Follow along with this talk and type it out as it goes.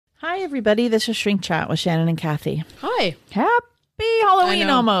Hi, everybody. This is Shrink Chat with Shannon and Kathy. Hi. Happy Halloween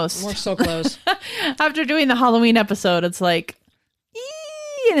almost. We're so close. After doing the Halloween episode, it's like,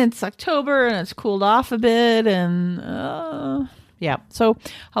 and it's October and it's cooled off a bit. And yeah, so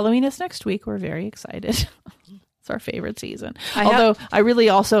Halloween is next week. We're very excited. It's our favorite season. I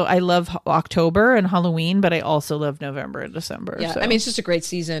love October and Halloween, but I also love November and December. Yeah, so. I mean, it's just a great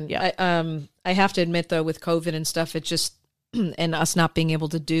season. Yeah. I have to admit, though, with COVID and stuff, it just, and us not being able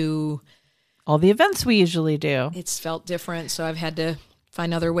to do all the events we usually do, it's felt different. So I've had to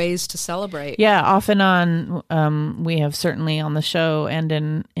find other ways to celebrate. Yeah, off and on, we have certainly on the show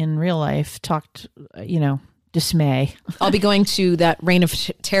and in real life talked, dismay. I'll be going to that Reign of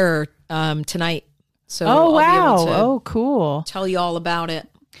Terror tonight. So I'll be able to cool. Tell you all about it.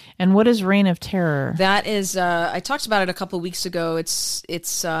 And what is Reign of Terror? That is, I talked about it a couple of weeks ago. It's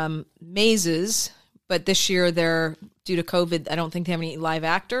mazes, but this year they're, due to COVID, I don't think they have any live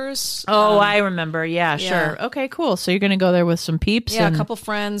actors. Oh, I remember. Yeah, sure. Okay, cool. So you're going to go there with some peeps? Yeah, a couple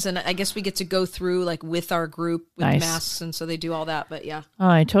friends, and I guess we get to go through like with our group with Nice. masks, and so they do all that, but yeah. Oh,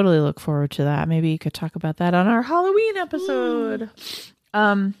 I totally look forward to that. Maybe you could talk about that on our Halloween episode.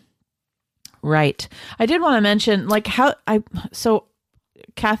 Right. I did want to mention so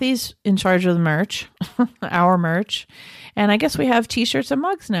Kathy's in charge of the merch, our merch. And I guess we have t-shirts and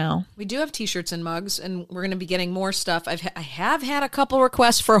mugs now. We do have t-shirts and mugs, and we're going to be getting more stuff. I have had a couple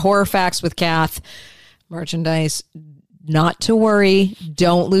requests for Horror Facts with Kath merchandise. Not to worry.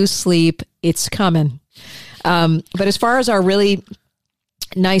 Don't lose sleep. It's coming. But as far as our really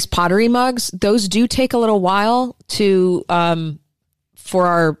nice pottery mugs, those do take a little while to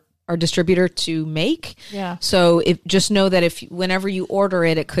for our distributor to make. Yeah. So just know that whenever you order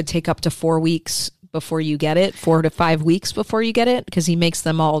it, it could take up to 4 weeks before you get it, 4 to 5 weeks before you get it, because he makes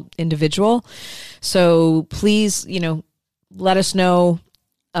them all individual. So please, let us know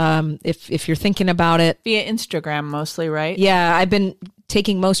if you're thinking about it. Via Instagram mostly, right? Yeah, I've been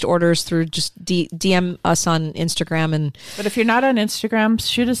taking most orders through just DM us on Instagram. But if you're not on Instagram,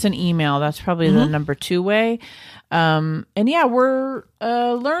 shoot us an email. That's probably the number 2 way. And yeah, we're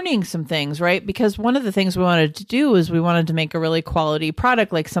learning some things, right? Because one of the things we wanted to do is we wanted to make a really quality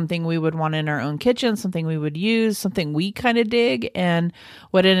product, like something we would want in our own kitchen, something we would use, something we kind of dig. And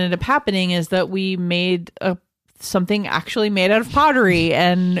what ended up happening is that we made something actually made out of pottery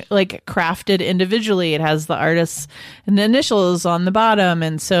and like crafted individually. It has the artist's and the initials on the bottom.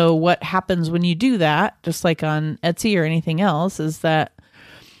 And so what happens when you do that, just like on Etsy or anything else, is that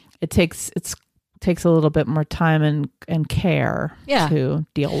it takes a little bit more time and care to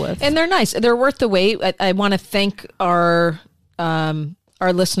deal with. And they're nice. They're worth the wait. I want to thank our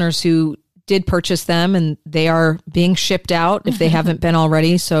listeners who did purchase them, and they are being shipped out if they haven't been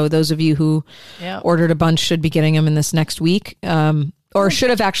already. So those of you who ordered a bunch should be getting them in this next week, or should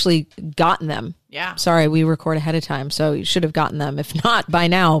have actually gotten them. Yeah. Sorry, we record ahead of time, so you should have gotten them. If not, by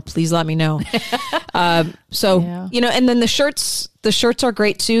now, please let me know. And then the shirts are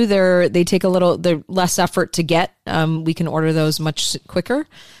great too. They're less effort to get. We can order those much quicker.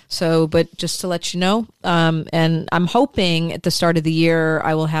 So, but just to let you know, and I'm hoping at the start of the year,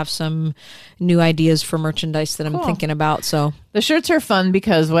 I will have some new ideas for merchandise that I'm thinking about. So the shirts are fun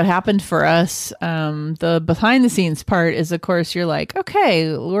because what happened for us, the behind the scenes part is, of course, you're like,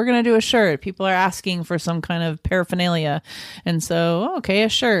 okay, we're going to do a shirt. People are asking for some kind of paraphernalia. And so, okay, a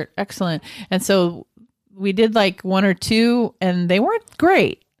shirt. Excellent. And so we did like 1 or 2 and they weren't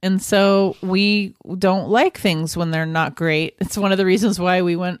great. And so we don't like things when they're not great. It's one of the reasons why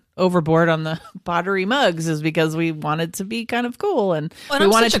we went overboard on the pottery mugs, is because we wanted to be kind of cool. And we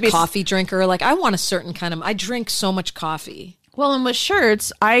wanted to be a coffee drinker. Like I want a certain kind of, I drink so much coffee. Well, and with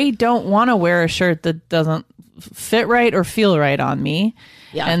shirts, I don't want to wear a shirt that doesn't fit right or feel right on me.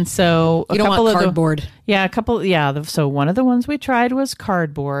 Yeah. And so you don't want cardboard. So one of the ones we tried was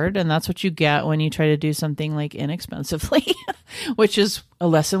cardboard, and that's what you get when you try to do something like inexpensively, which is a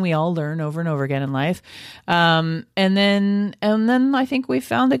lesson we all learn over and over again in life. And then I think we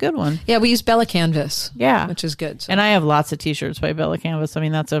found a good one. Yeah, we use Bella Canvas. Yeah. Which is good. So. And I have lots of t-shirts by Bella Canvas. I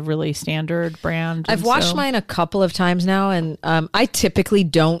mean, that's a really standard brand. I've washed mine a couple of times now, and I typically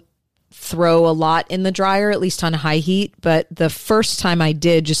don't throw a lot in the dryer, at least on high heat, but the first time I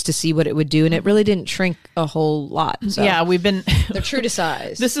did, just to see what it would do, and it really didn't shrink a whole lot. So yeah, we've been they're true to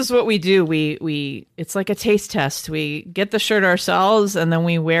size. This is what we do. We it's like a taste test. We get the shirt ourselves and then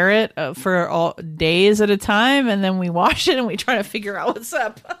we wear it for all days at a time, and then we wash it and we try to figure out what's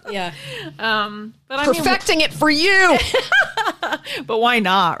up. Yeah. But perfecting it for you. But why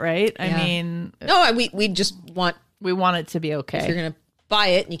not, right? Yeah. I mean, no, we just want, we want it to be okay. If you're going to buy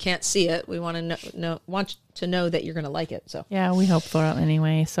it and you can't see it, we want to know that you're going to like it. So yeah, we hope for it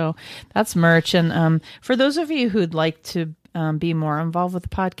anyway. So that's merch. And for those of you who'd like to be more involved with the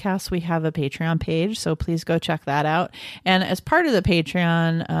podcast, we have a Patreon page, so please go check that out. And as part of the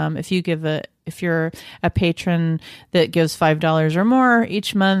Patreon, if you're a patron that gives $5 or more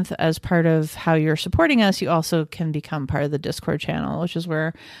each month as part of how you're supporting us, you also can become part of the Discord channel, which is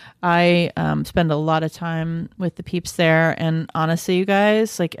where I spend a lot of time with the peeps there. And honestly, you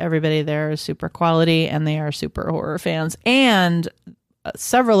guys, like, everybody there is super quality, and they are super horror fans, and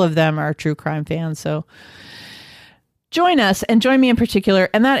several of them are true crime fans. So join us, and join me in particular.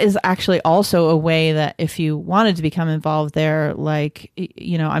 And that is actually also a way that if you wanted to become involved there, like,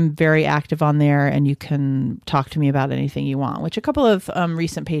 you know, I'm very active on there, and you can talk to me about anything you want, which a couple of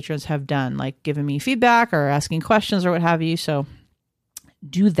recent patrons have done, like giving me feedback or asking questions or what have you. So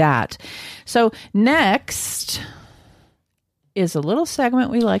do that. So next is a little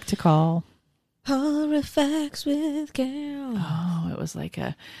segment we like to call Horror Facts with Carol. Oh, it was like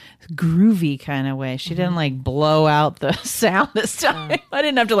a groovy kind of way. She didn't like blow out the sound this time. I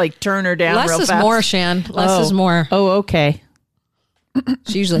didn't have to like turn her down. Less real is fast. more, Shan. Less is more. Oh, okay.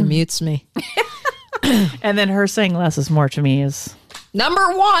 She usually mutes me. And then her saying less is more to me is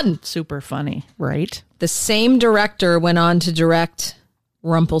Number 1. super funny, right? The same director went on to direct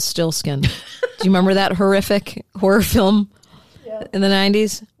Rumpelstiltskin. Do you remember that horrific horror film in the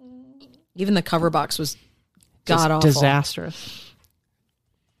 90s? Even the cover box was god awful. Disastrous.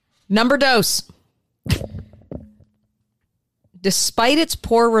 Number 2. Despite its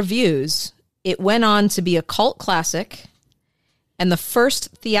poor reviews, it went on to be a cult classic and the first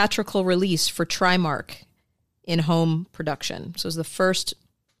theatrical release for Trimark in home production. So it was the first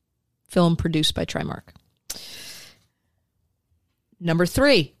film produced by Trimark. Number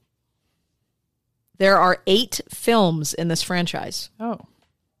 3. There are 8 films in this franchise. Oh.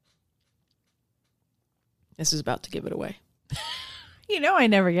 This is about to give it away. You know I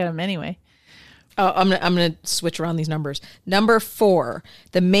never get them anyway. Oh, I'm gonna switch around these numbers. Number 4,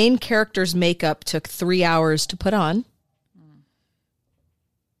 the main character's makeup took 3 hours to put on.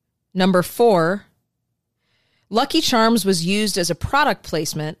 Number 4, Lucky Charms was used as a product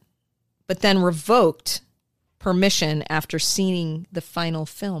placement, but then revoked permission after seeing the final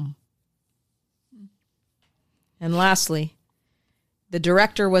film. And lastly, the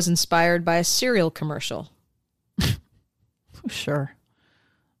director was inspired by a cereal commercial. Sure.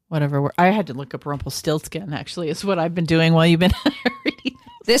 Whatever. I had to look up Rumpelstiltskin, actually, is what I've been doing while you've been reading.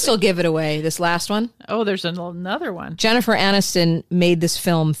 This will give it away, this last one. Oh, there's another one. Jennifer Aniston made this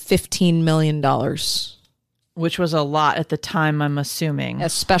film $15 million. Which was a lot at the time, I'm assuming.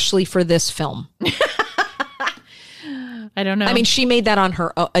 Especially for this film. I don't know. I mean, she made that on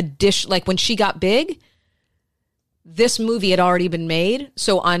her a dish. Like when she got big, this movie had already been made.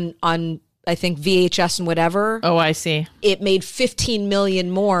 So on I think VHS and whatever. Oh, I see. It made 15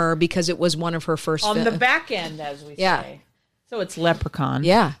 million more because it was one of her first on the back end, as we say. So it's Leprechaun.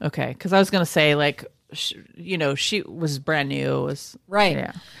 Yeah. Okay. Because I was going to say, like, she was brand new. It was, right.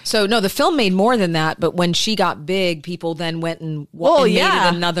 Yeah. So no, the film made more than that. But when she got big, people then went and made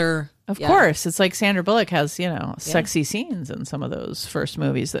it another. Of course. It's like Sandra Bullock has, sexy scenes in some of those first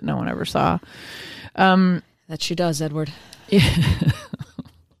movies that no one ever saw. That she does, Edward.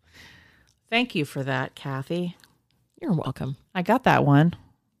 Thank you for that, Kathy. You're welcome. I got that one,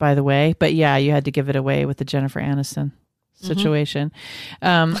 by the way. But yeah, you had to give it away with the Jennifer Aniston situation.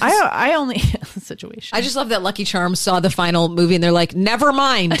 I only situation. I just love that Lucky Charms saw the final movie and they're like, never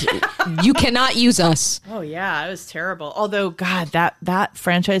mind. You cannot use us. Oh yeah, it was terrible. Although, God, that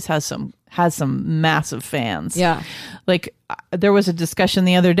franchise has some massive fans. Yeah. Like there was a discussion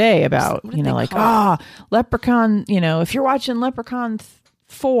the other day about, Leprechaun, if you're watching Leprechaun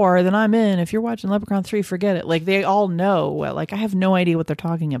 4, then I'm in. If you're watching Leprechaun 3, forget it. Like they all know. Like I have no idea what they're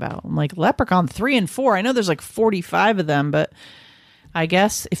talking about. I'm like, Leprechaun 3 and 4. I know there's like 45 of them, but I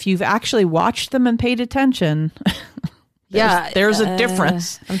guess if you've actually watched them and paid attention, there's a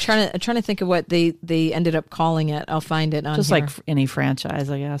difference. I'm trying to think of what they ended up calling it. I'll find it on just here. like any franchise,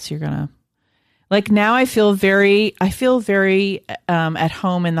 I guess you're gonna. Like now I feel very at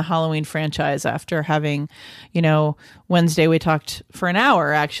home in the Halloween franchise after having, Wednesday we talked for an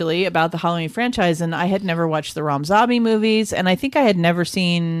hour actually about the Halloween franchise, and I had never watched the Rob Zombie movies, and I think I had never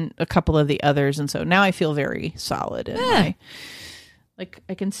seen a couple of the others, and so now I feel very solid in my, like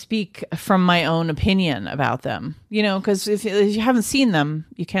I can speak from my own opinion about them, because if you haven't seen them,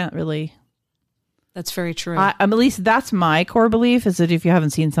 you can't really. That's very true. At least that's my core belief, is that if you haven't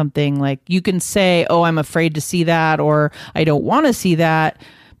seen something, like you can say, oh, I'm afraid to see that, or I don't want to see that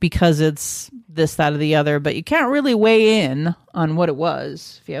because it's this, that, or the other, but you can't really weigh in on what it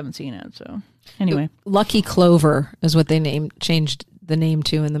was if you haven't seen it. So anyway. Lucky Clover is what they changed the name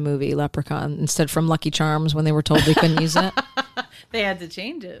to in the movie Leprechaun, instead from Lucky Charms when they were told they couldn't use it. They had to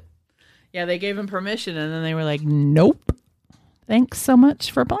change it. Yeah, they gave him permission, and then they were like, nope. Thanks so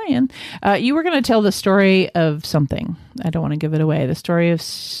much for playing. You were going to tell the story of something. I don't want to give it away. The story of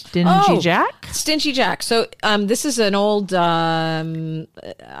Stingy Jack? Stingy Jack. So this is an old Irish,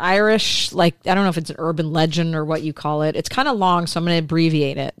 I don't know if it's an urban legend or what you call it. It's kind of long, so I'm going to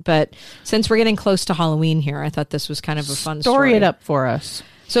abbreviate it. But since we're getting close to Halloween here, I thought this was kind of a fun story. Story it up for us.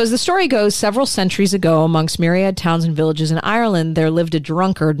 So as the story goes, several centuries ago, amongst myriad towns and villages in Ireland, there lived a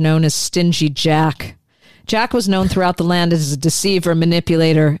drunkard known as Stingy Jack. Jack was known throughout the land as a deceiver,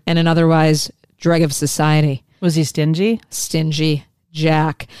 manipulator, and an otherwise dreg of society. Was he stingy? Stingy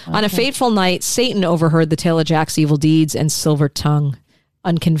Jack. Okay. On a fateful night, Satan overheard the tale of Jack's evil deeds and silver tongue.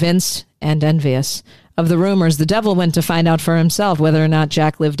 Unconvinced and envious of the rumors, the devil went to find out for himself whether or not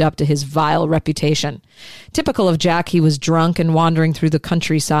Jack lived up to his vile reputation. Typical of Jack, he was drunk and wandering through the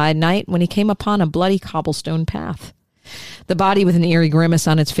countryside night when he came upon a bloody cobblestone path. The body with an eerie grimace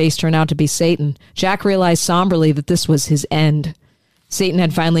on its face turned out to be Satan. Jack realized somberly that this was his end. Satan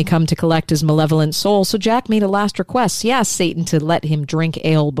had finally come to collect his malevolent soul, so Jack made a last request. He asked Satan to let him drink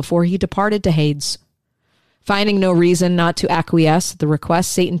ale before he departed to Hades. Finding no reason not to acquiesce the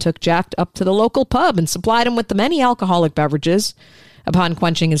request, Satan took Jack up to the local pub and supplied him with the many alcoholic beverages. Upon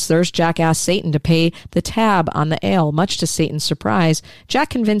quenching his thirst, Jack asked Satan to pay the tab on the ale. Much to Satan's surprise,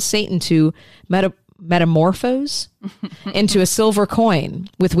 Jack convinced Satan to metamorphose into a silver coin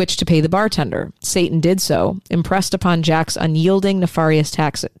with which to pay the bartender. Satan did so, impressed upon Jack's unyielding, nefarious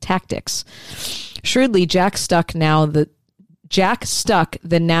tactics. Shrewdly, Jack stuck the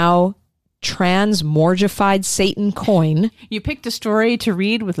now transmorgified Satan coin. You picked a story to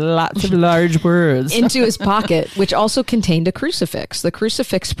read with lots of large words. Into his pocket, which also contained a crucifix. The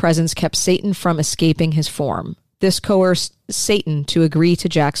crucifix presence kept Satan from escaping his form. This coerced Satan to agree to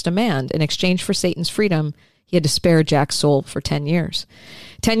Jack's demand. In exchange for Satan's freedom, he had to spare Jack's soul for 10 years.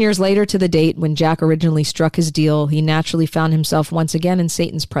 10 years later to the date when Jack originally struck his deal, he naturally found himself once again in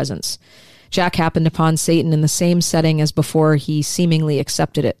Satan's presence. Jack happened upon Satan in the same setting as before he seemingly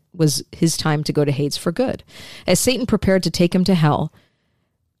accepted it was his time to go to Hades for good. As Satan prepared to take him to hell,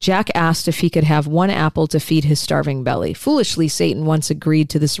 Jack asked if he could have one apple to feed his starving belly. Foolishly, Satan once agreed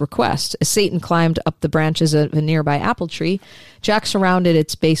to this request. As Satan climbed up the branches of a nearby apple tree, Jack surrounded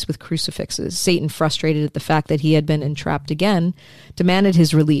its base with crucifixes. Satan, frustrated at the fact that he had been entrapped again, demanded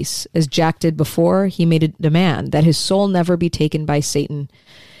his release. As Jack did before, he made a demand that his soul never be taken by Satan.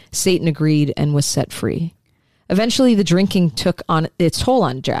 Satan agreed and was set free. Eventually, the drinking took on its toll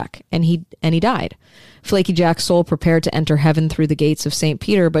on Jack, and he died. Flaky Jack's soul prepared to enter heaven through the gates of St.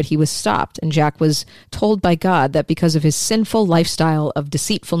 Peter, but he was stopped, and Jack was told by God that because of his sinful lifestyle of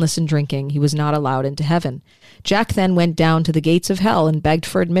deceitfulness and drinking, he was not allowed into heaven. Jack then went down to the gates of hell and begged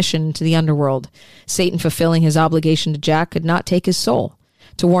for admission into the underworld. Satan, fulfilling his obligation to Jack, could not take his soul.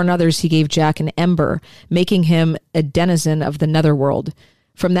 To warn others, he gave Jack an ember, making him a denizen of the netherworld.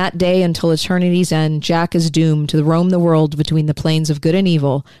 From that day until eternity's end, Jack is doomed to roam the world between the plains of good and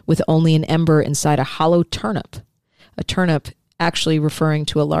evil with only an ember inside a hollow turnip. A turnip actually referring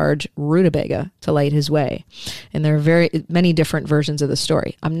to a large rutabaga to light his way. And there are very many different versions of the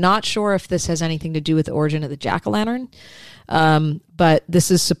story. I'm not sure if this has anything to do with the origin of the jack-o'-lantern, but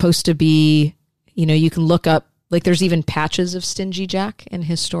this is supposed to be, you can look up, there's even patches of Stingy Jack in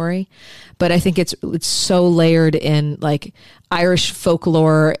his story, but I think it's so layered in Irish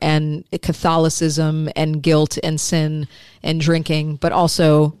folklore and Catholicism and guilt and sin and drinking, but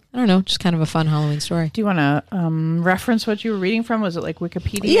also, I don't know, just kind of a fun Halloween story. Do you want to reference what you were reading from? Was it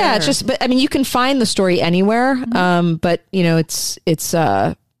Wikipedia? Yeah, but you can find the story anywhere. Mm-hmm. But it's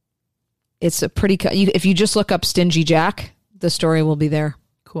a pretty, if you just look up Stingy Jack, the story will be there.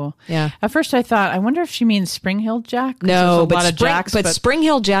 Cool. Yeah. At first I thought, I wonder if she means Spring Hill Jack. No, but Spring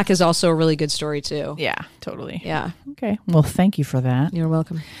Hill Jack is also a really good story too. Yeah, totally. Yeah. Okay. Well, thank you for that. You're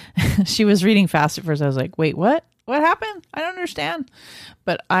welcome. She was reading fast at first. I was like, wait, what? What happened? I don't understand.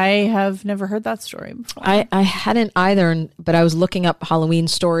 But I have never heard that story before. I hadn't either, but I was looking up Halloween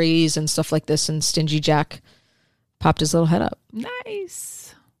stories and stuff like this, and Stingy Jack popped his little head up.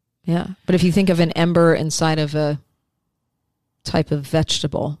 Nice. Yeah. But if you think of an ember inside of a type of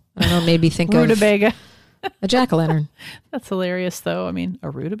vegetable, I don't know, maybe think rutabaga. Of a jack-o'-lantern. That's hilarious, though. I mean,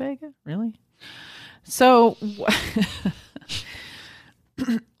 a rutabaga? Really? So,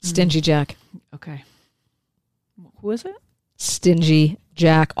 Stingy Jack. Okay. Who is it? Stingy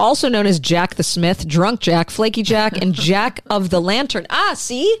Jack, also known as Jack the Smith, Drunk Jack, Flaky Jack, and Jack of the Lantern. Ah,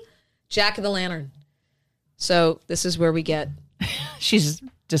 see? Jack of the Lantern. So this is where we get. She's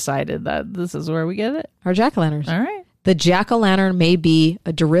decided that this is where we get it. Our jack-o'-lanterns. All right. The jack-o'-lantern may be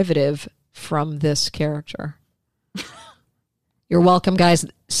a derivative from this character. You're welcome, guys.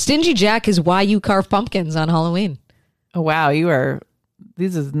 Stingy Jack is why you carve pumpkins on Halloween. Oh, wow.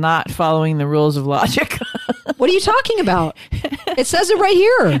 This is not following the rules of logic. What are you talking about? It says it right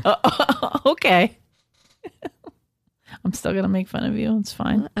here. Okay. I'm still going to make fun of you. It's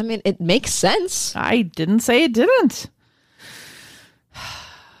fine. I mean, it makes sense. I didn't say it didn't.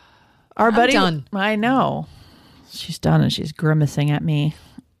 Our buddy, done. I know. She's done and she's grimacing at me.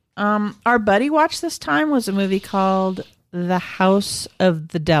 Our buddy watched this time was a movie called The House of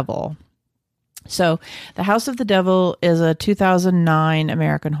the Devil. So The House of the Devil is a 2009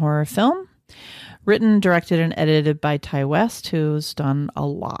 American horror film. Written, directed, and edited by Ty West, who's done a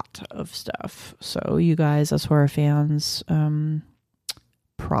lot of stuff. So you guys, as horror fans,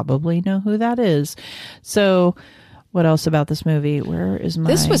 probably know who that is. So what else about this movie? Where is my...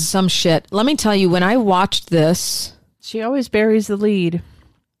 This was some shit. Let me tell you, when I watched this... She always buries the lead.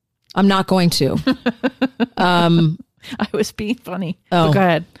 I'm not going to. I was being funny. Oh. But go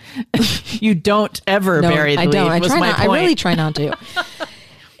ahead. You don't ever bury the lead. I don't. Was my point. I really try not to.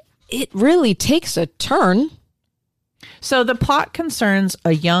 It really takes a turn. So the plot concerns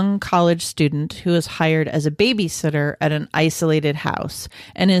a young college student who is hired as a babysitter at an isolated house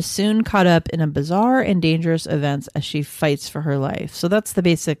and is soon caught up in a bizarre and dangerous events as she fights for her life. So that's the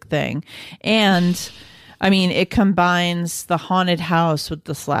basic thing. And I mean, it combines the haunted house with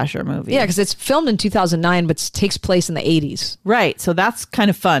the slasher movie. Yeah, because it's filmed in 2009, but takes place in the 80s. Right. So that's kind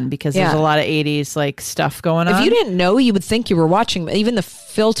of fun because there's a lot of 80s like stuff going on. If you didn't know, you would think you were watching even the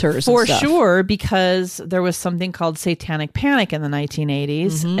filters. For and stuff. sure, because there was something called Satanic Panic in the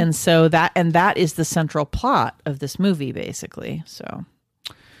 1980s. Mm-hmm. And so that is the central plot of this movie, basically. So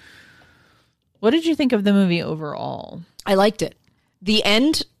what did you think of the movie overall? I liked it. The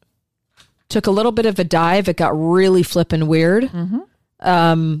end took a little bit of a dive. It got really flippin' weird.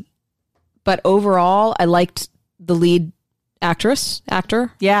 Mm-hmm. But overall, I liked the lead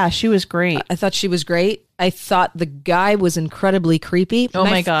actor. Yeah, she was great. I thought she was great. I thought the guy was incredibly creepy. Oh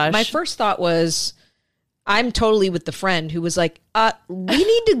my gosh. My first thought was, I'm totally with the friend who was like, we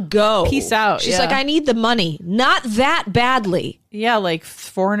need to go. Peace out. She's like, I need the money. Not that badly. Yeah, like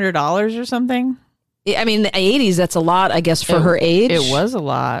 $400 or something. I mean, the 80s, that's a lot, I guess, for her age. It was a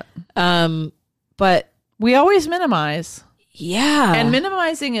lot. But we always minimize. Yeah. And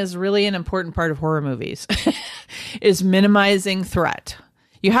minimizing is really an important part of horror movies, is minimizing threat.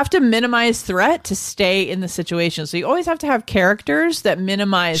 You have to minimize threat to stay in the situation. So you always have to have characters that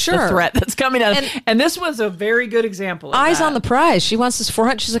minimize the threat that's coming out. And this was a very good example of eyes that. on the prize. She wants this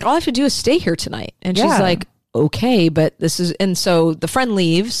 400. She's like, all I have to do is stay here tonight. And she's like, okay, but this is... And so the friend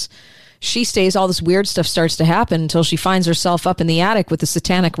leaves. She stays, all this weird stuff starts to happen until she finds herself up in the attic with a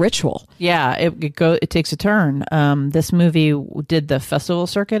satanic ritual. Yeah, it takes a turn. This movie did the festival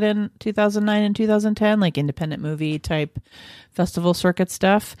circuit in 2009 and 2010, like independent movie type festival circuit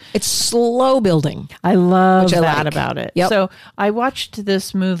stuff. It's slow building. I love that about it. Yep. So I watched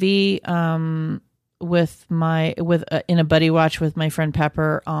this movie in a buddy watch with my friend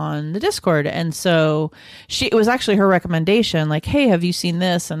Pepper on the Discord, and so it was actually her recommendation, like, hey, have you seen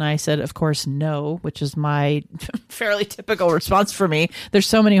this? And I said, of course, no, which is my fairly typical response for me. There's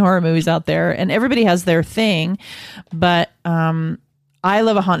so many horror movies out there and everybody has their thing, but I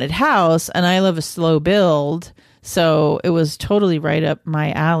love a haunted house and I love a slow build, so it was totally right up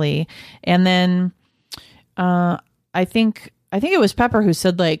my alley. And then I think it was Pepper who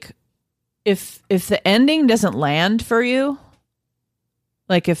said, like, if the ending doesn't land for you,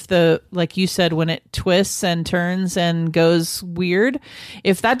 like like you said, when it twists and turns and goes weird,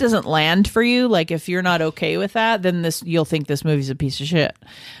 if that doesn't land for you, like if you're not okay with that, then you'll think this movie's a piece of shit.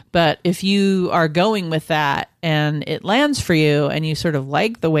 But if you are going with that and it lands for you and you sort of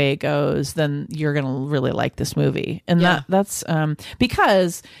like the way it goes, then you're going to really like this movie. And that's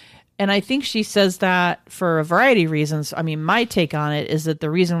because... And I think she says that for a variety of reasons. I mean, my take on it is that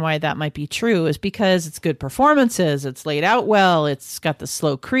the reason why that might be true is because it's good performances. It's laid out well. It's got the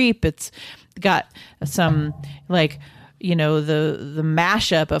slow creep. It's got some, like, you know, the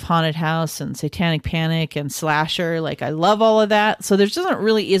mashup of haunted house and satanic panic and slasher. Like, I love all of that. So there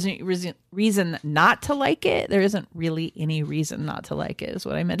isn't reason not to like it. There isn't really any reason not to like it is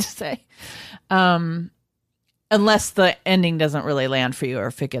what I meant to say. Unless the ending doesn't really land for you or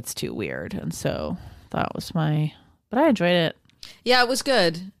if it gets too weird. And so that was but I enjoyed it. Yeah, it was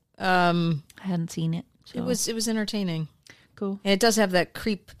good. I hadn't seen it. So. It was entertaining. Cool. And it does have that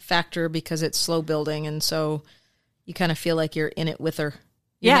creep factor because it's slow building. And so you kind of feel like you're in it with her.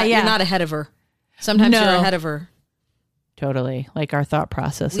 You're not ahead of her. Sometimes you're ahead of her. Totally. Like our thought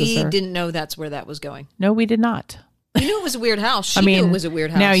processes. We didn't know that's where that was going. No, we did not. We knew it was a weird house. She knew it was a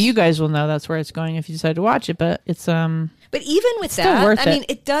weird house. Now you guys will know that's where it's going if you decide to watch it, but it's But even with that, I mean,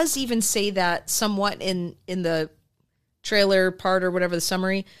 it does even say that somewhat in the trailer part or whatever, the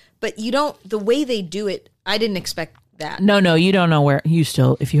summary, but the way they do it, I didn't expect that. No, you don't know where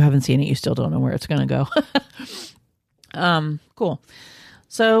if you haven't seen it, you still don't know where it's going to go. Cool.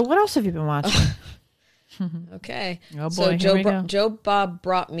 So what else have you been watching? Okay. Oh boy, so Joe Bob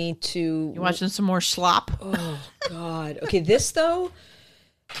brought me to... You watching some more slop? Oh God. Okay, this though,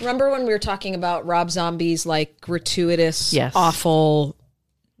 remember when we were talking about Rob Zombie's like gratuitous, awful,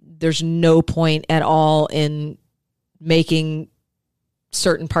 there's no point at all in making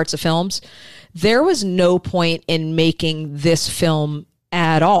certain parts of films? There was no point in making this film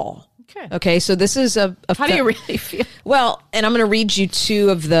at all. Okay, so this is a How do you really feel? Well, and I'm going to read you two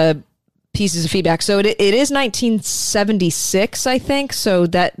of the pieces of feedback. So it is 1976, I think. So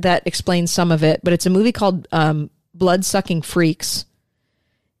that explains some of it. But it's a movie called Blood-Sucking Freaks.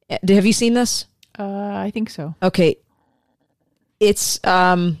 Have you seen this? I think so. Okay. It's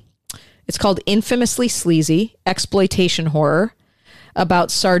called Infamously Sleazy, Exploitation Horror, about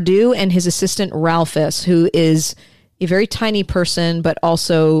Sardou and his assistant Ralphus, who is a very tiny person, but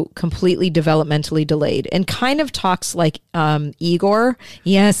also completely developmentally delayed, and kind of talks like Igor.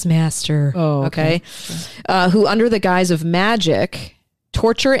 Yes, master. Oh, okay. Who, under the guise of magic,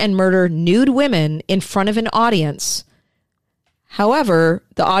 torture and murder nude women in front of an audience. However,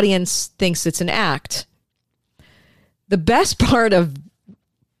 the audience thinks it's an act. The best part of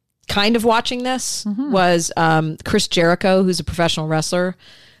kind of watching this was Chris Jericho, who's a professional wrestler,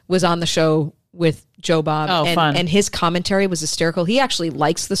 was on the show with Joe Bob. Oh, fun. And his commentary was hysterical. He actually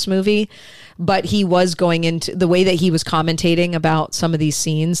likes this movie, but he was going into the way that he was commentating about some of these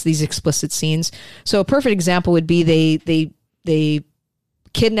scenes, these explicit scenes. So a perfect example would be they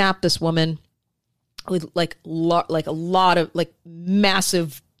kidnap this woman with like a lot of like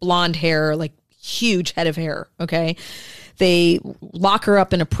massive blonde hair, like huge head of hair. Okay. They lock her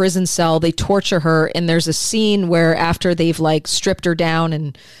up in a prison cell. They torture her. And there's a scene where after they've like stripped her down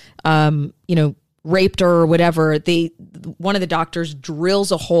and, raped her or whatever, one of the doctors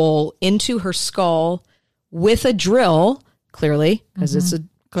drills a hole into her skull with a drill, clearly, because it's a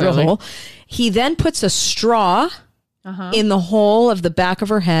drill hole. He then puts a straw in the hole of the back of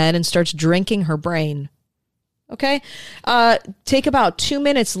her head and starts drinking her brain. Okay. Take about 2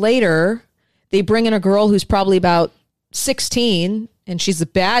 minutes later, they bring in a girl who's probably about 16, and she's a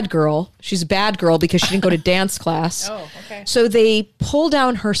bad girl. She's a bad girl because she didn't go to dance class. Oh, okay. So they pull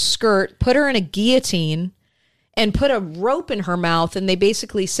down her skirt, put her in a guillotine, and put a rope in her mouth, and they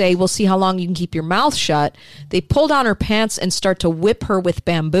basically say, we'll see how long you can keep your mouth shut. They pull down her pants and start to whip her with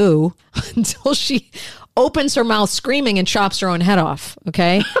bamboo until she opens her mouth screaming and chops her own head off,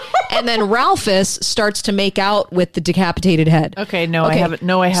 okay? And then Ralphus starts to make out with the decapitated head. Okay, no, I haven't.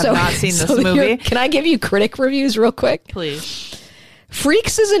 No, I have not seen this movie. Can I give you critic reviews real quick? Please.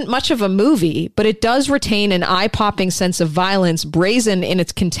 Freaks isn't much of a movie, but it does retain an eye-popping sense of violence, brazen in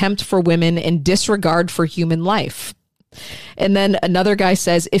its contempt for women and disregard for human life. And then another guy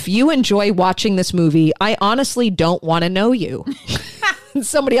says, if you enjoy watching this movie, I honestly don't want to know you.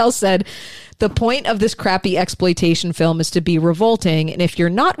 Somebody else said, the point of this crappy exploitation film is to be revolting, and if you're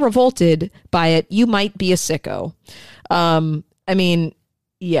not revolted by it, you might be a sicko. I mean,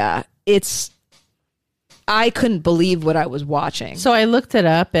 yeah, I couldn't believe what I was watching. So I looked it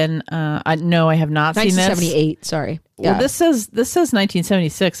up, and I have not seen this. 1978, sorry. Well, this says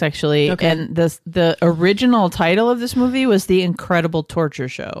 1976 actually, okay. And the original title of this movie was The Incredible Torture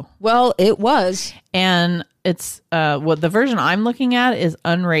Show. Well, it was, and it's the version I'm looking at is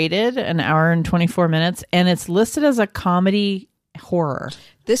unrated, an hour and 24 minutes, and it's listed as a comedy horror.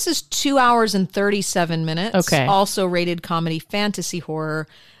 This is 2 hours and 37 minutes. Okay, also rated comedy fantasy horror.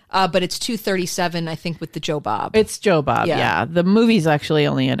 But it's 2:37, I think, with the Joe Bob. It's Joe Bob, yeah. The movie's actually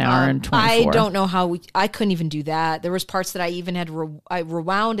only an hour and 24. I don't know how I couldn't even do that. There was parts that I even had I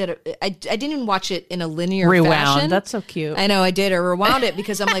rewound it. I didn't even watch it in a linear fashion. That's so cute. I know I did. I rewound it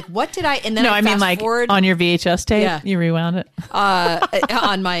because I'm like, what did I? And then I mean, like forward, on your VHS tape, you rewound it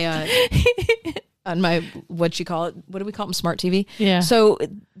on my. On my, what you call it? What do we call them? Smart TV. Yeah. So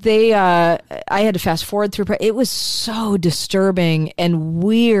I had to fast forward through. It was so disturbing and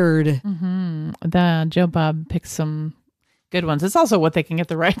weird. Mm-hmm. The Joe Bob picked some good ones. It's also what they can get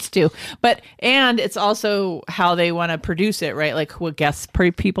the rights to, and it's also how they want to produce it, right? Like what guest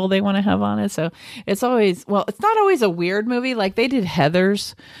people they want to have on it. So it's always, it's not always a weird movie. Like they did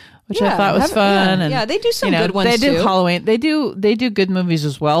Heathers, which I thought was fun. Yeah, and they do some good ones They do too. Halloween. They do good movies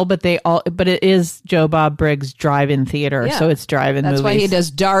as well, but it is Joe Bob Briggs drive-in theater, so it's drive-in That's movies. why he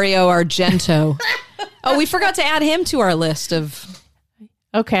does Dario Argento. Oh, we forgot to add him to our list of.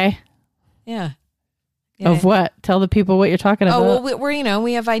 Okay. Yeah. Of what? Tell the people what you're talking about. Oh, well,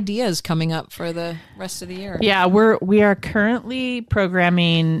 we have ideas coming up for the rest of the year. Yeah, we are currently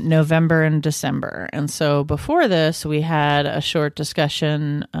programming November and December, and so before this, we had a short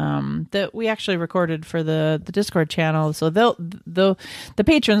discussion that we actually recorded for the Discord channel. So the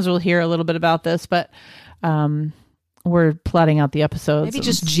patrons will hear a little bit about this, but we're plotting out the episodes. Maybe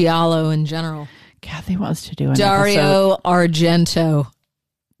just Giallo in general. Kathy wants to do an Dario Argento.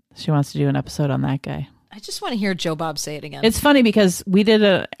 She wants to do an episode on that guy. I just want to hear Joe Bob say it again. It's funny because we did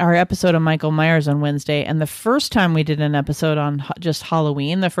our episode on Michael Myers on Wednesday, and the first time we did an episode on just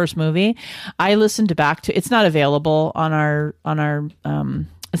Halloween, the first movie, I listened back to. It's not available on our.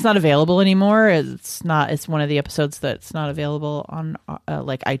 It's not available anymore. It's one of the episodes that's not available on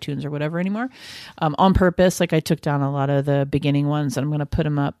like iTunes or whatever anymore. On purpose, like I took down a lot of the beginning ones, and I'm going to put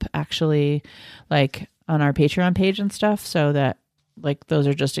them up actually, like on our Patreon page and stuff, so that like those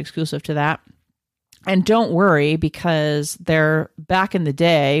are just exclusive to that. And don't worry, because they're back in the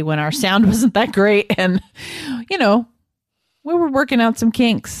day when our sound wasn't that great, and we were working out some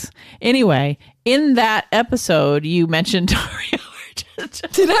kinks. Anyway, in that episode, you mentioned Dario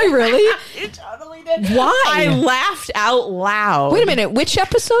Argento. Did I really? You totally did. Why? I laughed out loud. Wait a minute. Which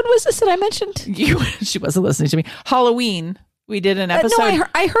episode was this that I mentioned? She wasn't listening to me. Halloween. We did an episode. No,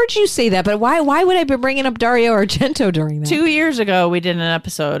 I heard you say that, but why would I be bringing up Dario Argento during that? 2 years ago, we did an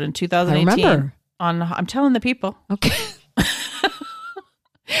episode in 2018. I remember. I'm telling the people. Okay.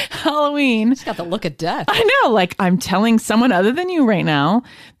 Halloween. She's got the look of death. I know. Like, I'm telling someone other than you right now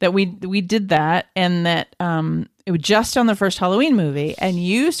that we did that, and that it was just on the first Halloween movie, and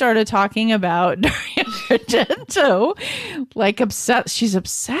you started talking about Dario Argento, like obsessed. She's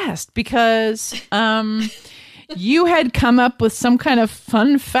obsessed because you had come up with some kind of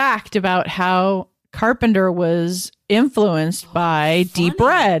fun fact about how Carpenter was influenced by Deep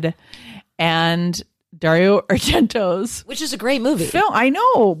Red and Dario Argento's, which is a great movie. Film. I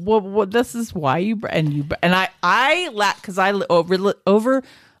know. Well, this is why you I laughed because I over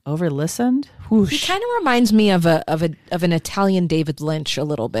listened. He kind of reminds me of an Italian David Lynch a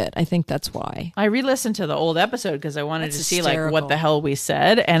little bit. I think that's why. I re-listened to the old episode because I wanted to see hysterical. like what the hell we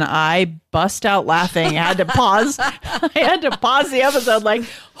said, and I bust out laughing. I had to pause. I had to pause the episode. Like,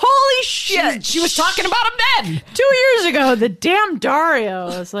 holy shit! She was talking about him then. 2 years ago, the damn Dario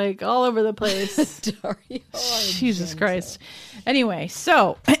was like all over the place. Dario. Jesus Christ. Anyway,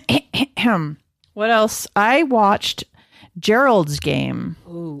 so what else? I watched Gerald's Game.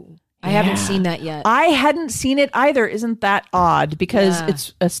 Ooh. I haven't seen that yet. I hadn't seen it either. Isn't that odd? Because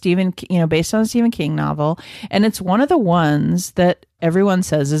it's a based on a Stephen King novel, and it's one of the ones that everyone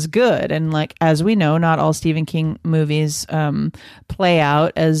says is good. And like, as we know, not all Stephen King movies play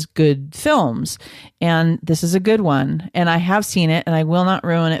out as good films, and this is a good one. And I have seen it, and I will not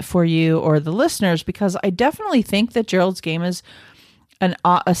ruin it for you or the listeners, because I definitely think that Gerald's Game is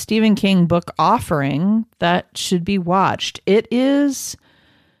a Stephen King book offering that should be watched. It is.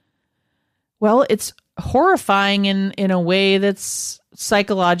 Well, it's horrifying in a way that's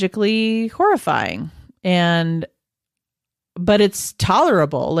psychologically horrifying, but it's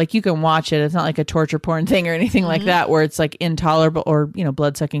tolerable. Like, you can watch it. It's not like a torture porn thing or anything like that, where it's like intolerable, or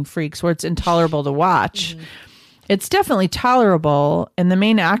blood-sucking freaks, where it's intolerable to watch. It's definitely tolerable, and the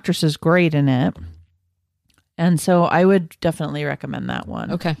main actress is great in it. And so I would definitely recommend that one.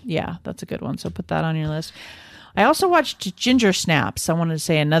 Okay. Yeah, that's a good one. So put that on your list. I also watched Ginger Snaps. I wanted to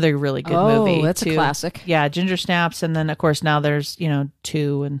say another really good movie. Oh, that's a classic. Yeah, Ginger Snaps. And then, of course, now there's,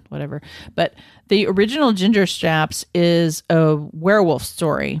 2 and whatever. But the original Ginger Snaps is a werewolf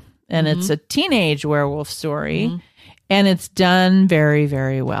story. And it's a teenage werewolf story. And it's done very,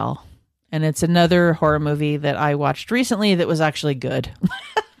 very well. And it's another horror movie that I watched recently that was actually good.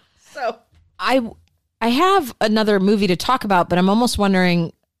 So I have another movie to talk about, but I'm almost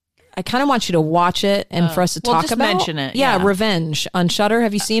wondering, I kind of want you to watch it and for us to talk just about. mention it. Yeah, Revenge on Shudder.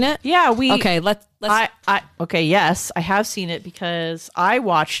 Have you seen it? Yeah, Okay, let's. Yes, I have seen it because I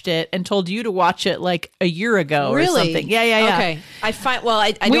watched it and told you to watch it like a year ago or something. Yeah. Okay,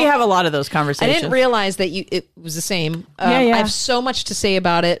 We have a lot of those conversations. I didn't realize that it was the same. Yeah. I have so much to say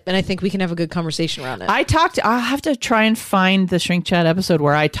about it, and I think we can have a good conversation around it. I'll have to try and find the Shrink Chat episode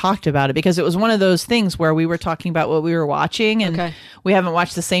where I talked about it, because it was one of those things where we were talking about what we were watching, and we haven't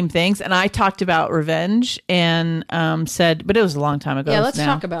watched the same things. And I talked about Revenge and said, but it was a long time ago. Yeah, let's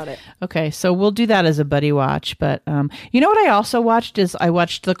talk about it. Okay, so we'll do that. that as a buddy watch. But you know what I also watched is I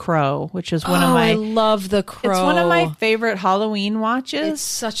watched The Crow, which is one of my... I love The Crow. It's one of my favorite Halloween watches. It's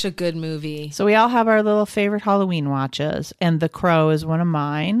such a good movie. So we all have our little favorite Halloween watches, and The Crow is one of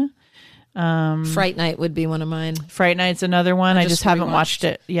mine. Fright Night would be one of mine. Fright Night's another one. I just haven't watched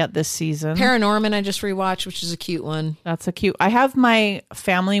it yet this season. Paranorman I just rewatched, which is a cute one. That's a cute... I have my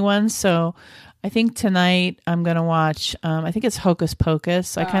family one, so... I think tonight I'm gonna watch. I think it's Hocus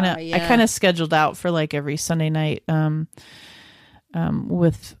Pocus. I kind of scheduled out for like every Sunday night.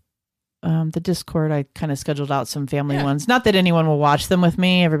 With the Discord, I kind of scheduled out some family ones. Not that anyone will watch them with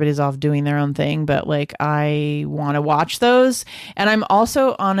me. Everybody's off doing their own thing, but like I want to watch those. And I'm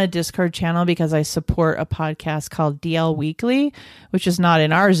also on a Discord channel because I support a podcast called DL Weekly, which is not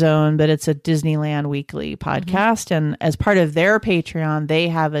in our zone, but it's a Disneyland Weekly podcast. And as part of their Patreon, they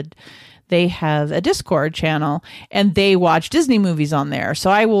have a Discord channel and they watch Disney movies on there. So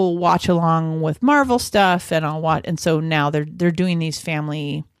I will watch along with Marvel stuff and I'll watch. And so now they're doing these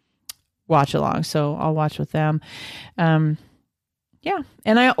family watch along. So I'll watch with them. Yeah.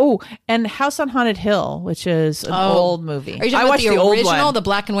 And House on Haunted Hill, which is an old movie. Are you talking about the original, the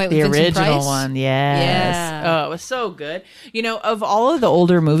black and white with Vincent Price? The original one, yes. Yeah. Oh, it was so good. You know, of all of the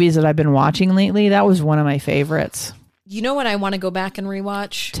older movies that I've been watching lately, that was one of my favorites. You know what I want to go back and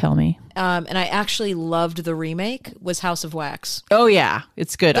rewatch? Tell me. And I actually loved the remake, was House of Wax. Oh, yeah.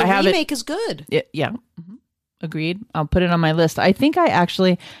 It's good. The remake is good. Yeah. Mm-hmm. Agreed. I'll put it on my list. I think I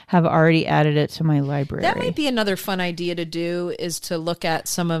actually have already added it to my library. That might be another fun idea to do, is to look at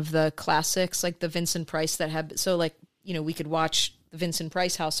some of the classics, like the Vincent Price that have... So, like, you know, we could watch the Vincent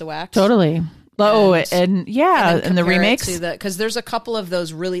Price House of Wax. Totally. And the remakes, because there's a couple of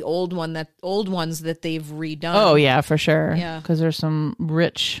those really old ones that they've redone. Oh yeah, for sure. Yeah, because there's some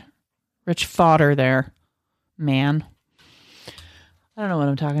rich fodder there, man. I don't know what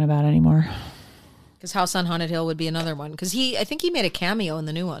I'm talking about anymore. Because House on Haunted Hill would be another one. Because I think he made a cameo in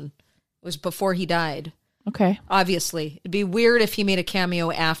the new one. It was before he died. Okay. Obviously, it'd be weird if he made a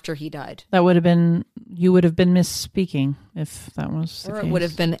cameo after he died. You would have been misspeaking if that was the case. Or it would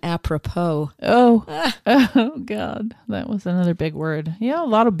have been apropos. Oh God, that was another big word. Yeah, a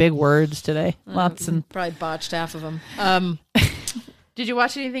lot of big words today. Lots and probably botched half of them. Did you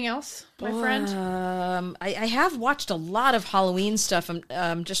watch anything else, my friend? I have watched a lot of Halloween stuff.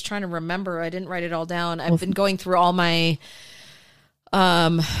 I'm just trying to remember. I didn't write it all down. I've been going through all my.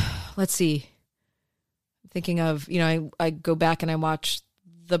 Let's see. Thinking of, you know, I go back and I watch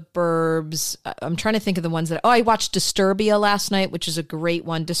The Burbs. I'm trying to think of the ones that... I watched Disturbia last night, which is a great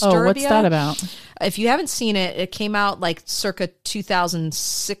one. Disturbia. Oh, what's that about? If you haven't seen it, it came out like circa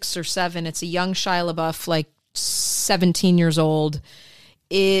 2006 or 7. It's a young Shia LaBeouf, like 17 years old.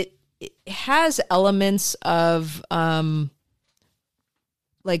 It has elements of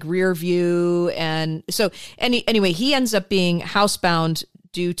like Rear View. And so anyway, he ends up being housebound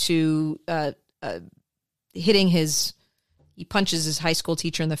due to... he punches his high school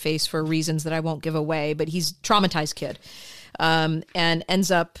teacher in the face for reasons that I won't give away, but he's a traumatized kid, and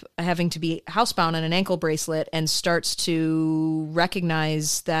ends up having to be housebound on an ankle bracelet and starts to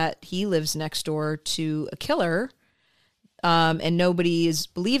recognize that he lives next door to a killer, and nobody is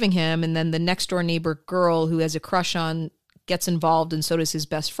believing him. And then the next door neighbor girl who has a crush on gets involved, and so does his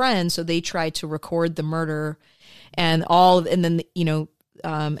best friend. So they try to record the murder and then, you know,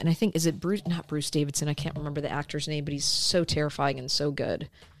 and I think, is it not Bruce Davidson? I can't remember the actor's name, but he's so terrifying and so good.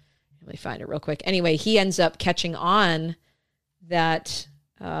 Let me find it real quick. Anyway, he ends up catching on that,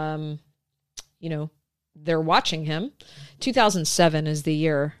 you know, they're watching him. 2007 is the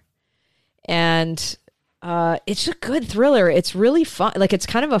year. And it's a good thriller. It's really fun. Like, it's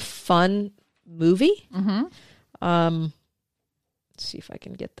kind of a fun movie. Mm-hmm. Let's see if I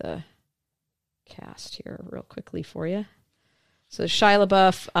can get the cast here real quickly for you. So Shia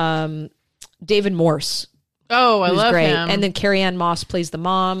LaBeouf, David Morse. Oh, I love him. And then Carrie-Anne Moss plays the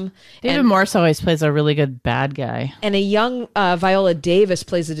mom. David Morse always plays a really good bad guy. And a young Viola Davis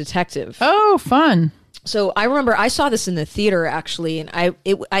plays a detective. Oh, fun. So I remember I saw this in the theater, actually, and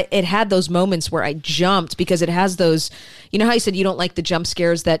it had those moments where I jumped, because it has those, you know how you said you don't like the jump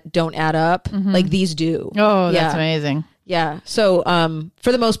scares that don't add up? Mm-hmm. Like these do. Oh, that's amazing. Yeah. So,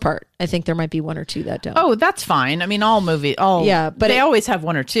 for the most part, I think there might be one or two that don't. Oh, that's fine. I mean, but they always have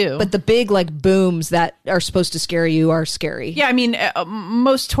one or two. But the big like booms that are supposed to scare you are scary. Yeah. I mean,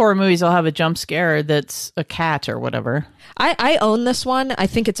 most horror movies will have a jump scare that's a cat or whatever. I own this one. I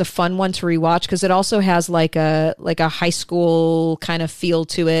think it's a fun one to rewatch, because it also has like a high school kind of feel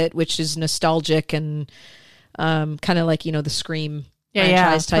to it, which is nostalgic and kind of like, you know, the Scream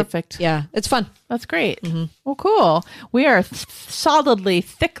franchise type. Perfect. Yeah, it's fun. That's great. Well, cool. We are solidly,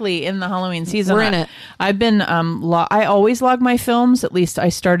 thickly in the Halloween season. We're in it. I've been, I always log my films. At least I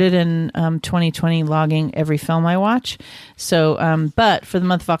started in 2020 logging every film I watch. So, but for the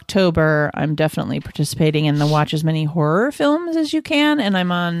month of October, I'm definitely participating in the watch as many horror films as you can. And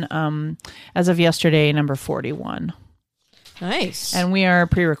I'm on, as of yesterday, number 41. Nice. And we are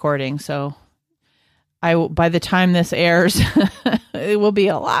pre-recording, so by the time this airs, it will be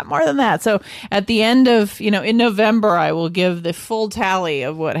a lot more than that. So at the end of, in November, I will give the full tally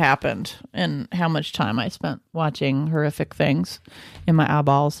of what happened and how much time I spent watching horrific things in my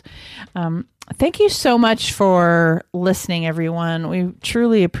eyeballs. Thank you so much for listening, everyone. We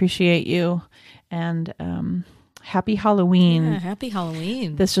truly appreciate you. And happy Halloween. Yeah, happy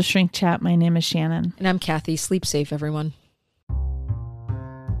Halloween. This was Shrink Chat. My name is Shannon. And I'm Kathy. Sleep safe, everyone.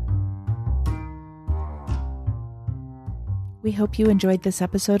 We hope you enjoyed this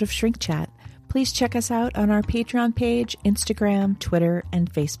episode of Shrink Chat. Please check us out on our Patreon page, Instagram, Twitter,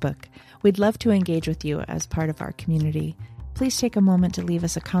 and Facebook. We'd love to engage with you as part of our community. Please take a moment to leave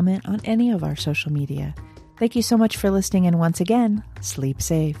us a comment on any of our social media. Thank you so much for listening, and once again, sleep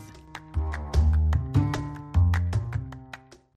safe.